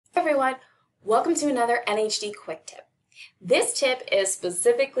everyone, welcome to another NHD quick tip. This tip is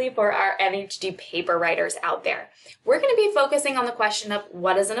specifically for our NHD paper writers out there. We're going to be focusing on the question of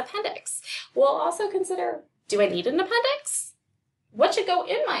what is an appendix. We'll also consider, do I need an appendix? What should go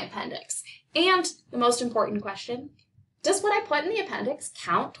in my appendix? And the most important question, does what I put in the appendix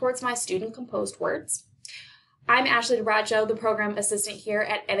count towards my student composed words? I'm Ashley DeBracho, the program assistant here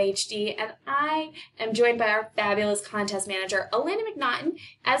at NHD, and I am joined by our fabulous contest manager, Elena McNaughton,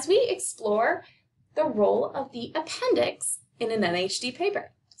 as we explore the role of the appendix in an NHD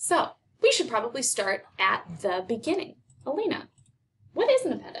paper. So, we should probably start at the beginning. Elena, what is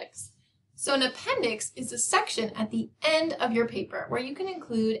an appendix? So an appendix is a section at the end of your paper where you can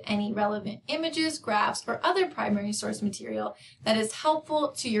include any relevant images, graphs, or other primary source material that is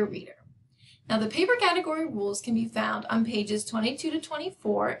helpful to your reader. Now, the paper category rules can be found on pages 22 to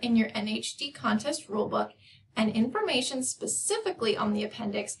 24 in your NHD contest rulebook, and information specifically on the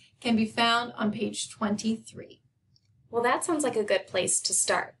appendix can be found on page 23. Well, that sounds like a good place to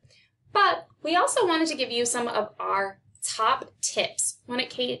start. But we also wanted to give you some of our top tips when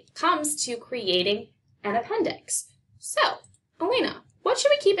it comes to creating an appendix. So, Elena, what should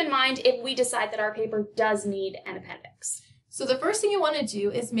we keep in mind if we decide that our paper does need an appendix? So the first thing you want to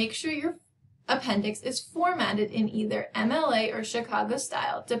do is make sure your appendix is formatted in either MLA or Chicago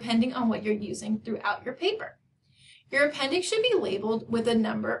style, depending on what you're using throughout your paper. Your appendix should be labeled with a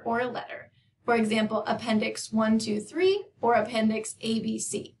number or a letter. For example, Appendix 1, 2, 3 or Appendix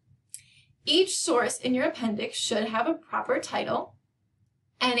ABC. Each source in your appendix should have a proper title,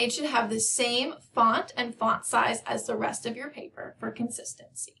 and it should have the same font and font size as the rest of your paper for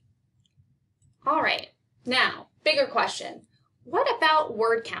consistency. All right, now, bigger question. What about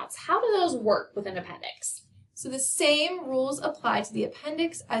word counts? How do those work with an appendix? So the same rules apply to the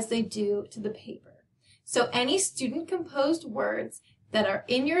appendix as they do to the paper. So any student-composed words that are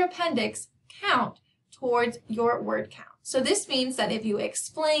in your appendix count towards your word count. So this means that if you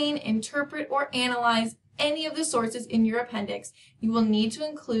explain, interpret, or analyze any of the sources in your appendix, you will need to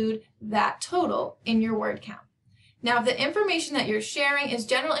include that total in your word count. Now, if the information that you're sharing is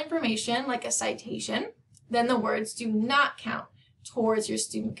general information like a citation, then the words do not count towards your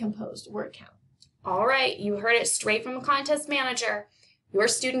student-composed word count. All right, you heard it straight from a contest manager. Your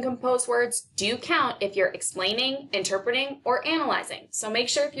student-composed words do count if you're explaining, interpreting, or analyzing. So make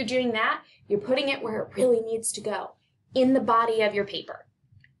sure if you're doing that, you're putting it where it really needs to go, in the body of your paper.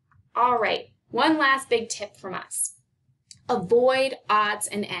 All right, one last big tip from us. Avoid odds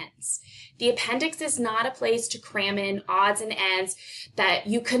and ends. The appendix is not a place to cram in odds and ends that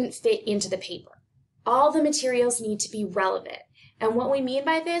you couldn't fit into the paper. All the materials need to be relevant. And what we mean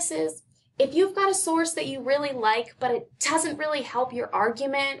by this is, if you've got a source that you really like, but it doesn't really help your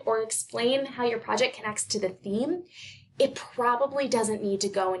argument or explain how your project connects to the theme, it probably doesn't need to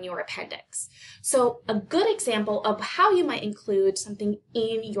go in your appendix. So a good example of how you might include something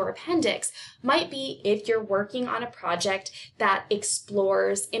in your appendix might be if you're working on a project that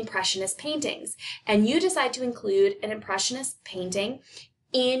explores Impressionist paintings, and you decide to include an Impressionist painting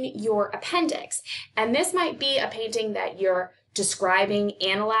in your appendix. And this might be a painting that you're describing,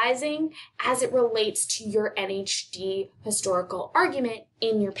 analyzing as it relates to your NHD historical argument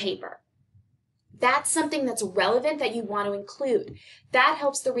in your paper. That's something that's relevant that you want to include. That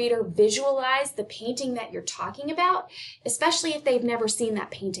helps the reader visualize the painting that you're talking about, especially if they've never seen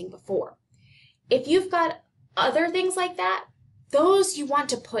that painting before. If you've got other things like that, those you want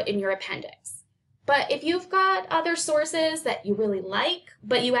to put in your appendix. But if you've got other sources that you really like,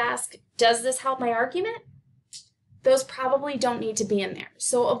 but you ask, does this help my argument? Those probably don't need to be in there.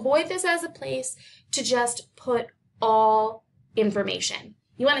 So avoid this as a place to just put all information.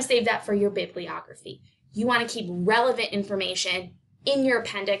 You want to save that for your bibliography. You want to keep relevant information in your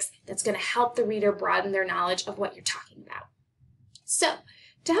appendix that's going to help the reader broaden their knowledge of what you're talking about. So,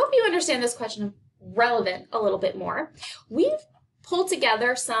 to help you understand this question of relevant a little bit more, we've pulled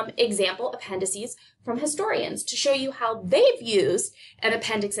together some example appendices from historians to show you how they've used an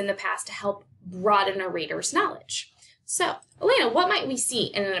appendix in the past to help broaden a reader's knowledge. So, Elena, what might we see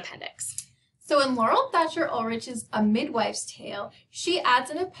in an appendix? So in Laurel Thatcher Ulrich's A Midwife's Tale, she adds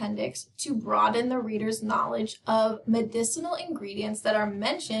an appendix to broaden the reader's knowledge of medicinal ingredients that are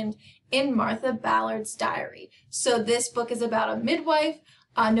mentioned in Martha Ballard's diary. So this book is about a midwife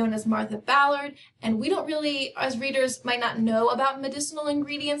known as Martha Ballard, and we don't really, as readers, might not know about medicinal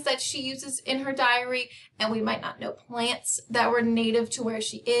ingredients that she uses in her diary, and we might not know plants that were native to where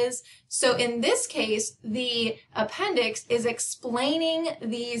she is. So in this case, the appendix is explaining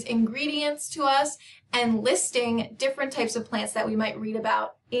these ingredients to us and listing different types of plants that we might read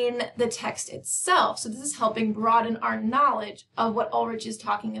about in the text itself. So this is helping broaden our knowledge of what Ulrich is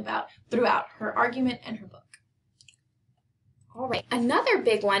talking about throughout her argument and her book. All right, another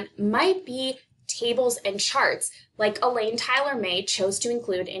big one might be tables and charts, like Elaine Tyler May chose to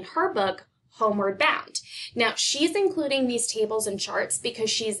include in her book, Homeward Bound. Now, she's including these tables and charts because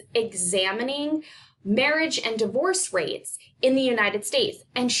she's examining marriage and divorce rates in the United States.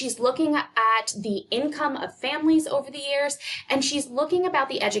 And she's looking at the income of families over the years, and she's looking about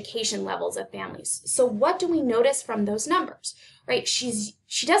the education levels of families. So what do we notice from those numbers, right? She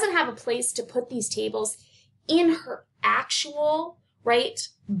doesn't have a place to put these tables in her actual, right,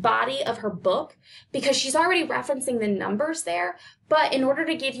 body of her book because she's already referencing the numbers there. But in order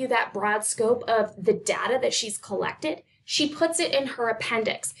to give you that broad scope of the data that she's collected, she puts it in her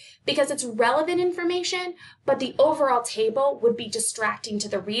appendix because it's relevant information, but the overall table would be distracting to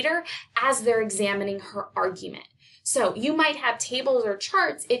the reader as they're examining her argument. So you might have tables or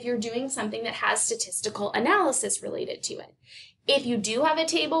charts if you're doing something that has statistical analysis related to it. If you do have a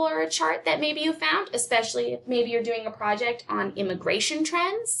table or a chart that maybe you found, especially if maybe you're doing a project on immigration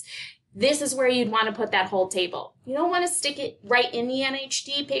trends, this is where you'd want to put that whole table. You don't want to stick it right in the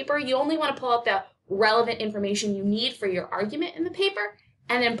NHD paper. You only want to pull out the relevant information you need for your argument in the paper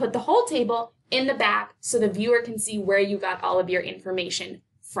and then put the whole table in the back so the viewer can see where you got all of your information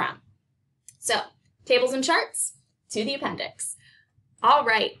from. So, tables and charts to the appendix. All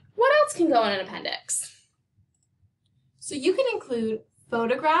right, what else can go in an appendix? So you can include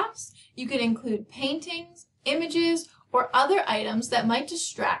photographs, you could include paintings, images, or other items that might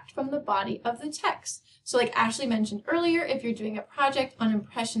distract from the body of the text. So like Ashley mentioned earlier, if you're doing a project on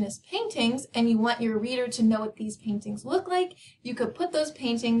Impressionist paintings and you want your reader to know what these paintings look like, you could put those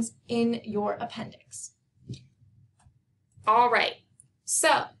paintings in your appendix. All right,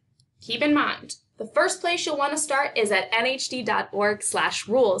 so keep in mind, the first place you'll want to start is at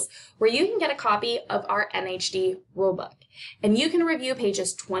nhd.org/rules, where you can get a copy of our NHD rulebook. And you can review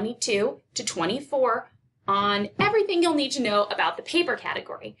pages 22 to 24 on everything you'll need to know about the paper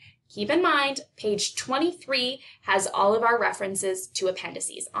category. Keep in mind, page 23 has all of our references to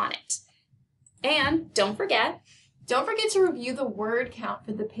appendices on it. And don't forget to review the word count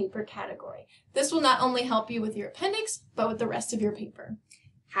for the paper category. This will not only help you with your appendix, but with the rest of your paper.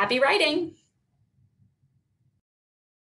 Happy writing!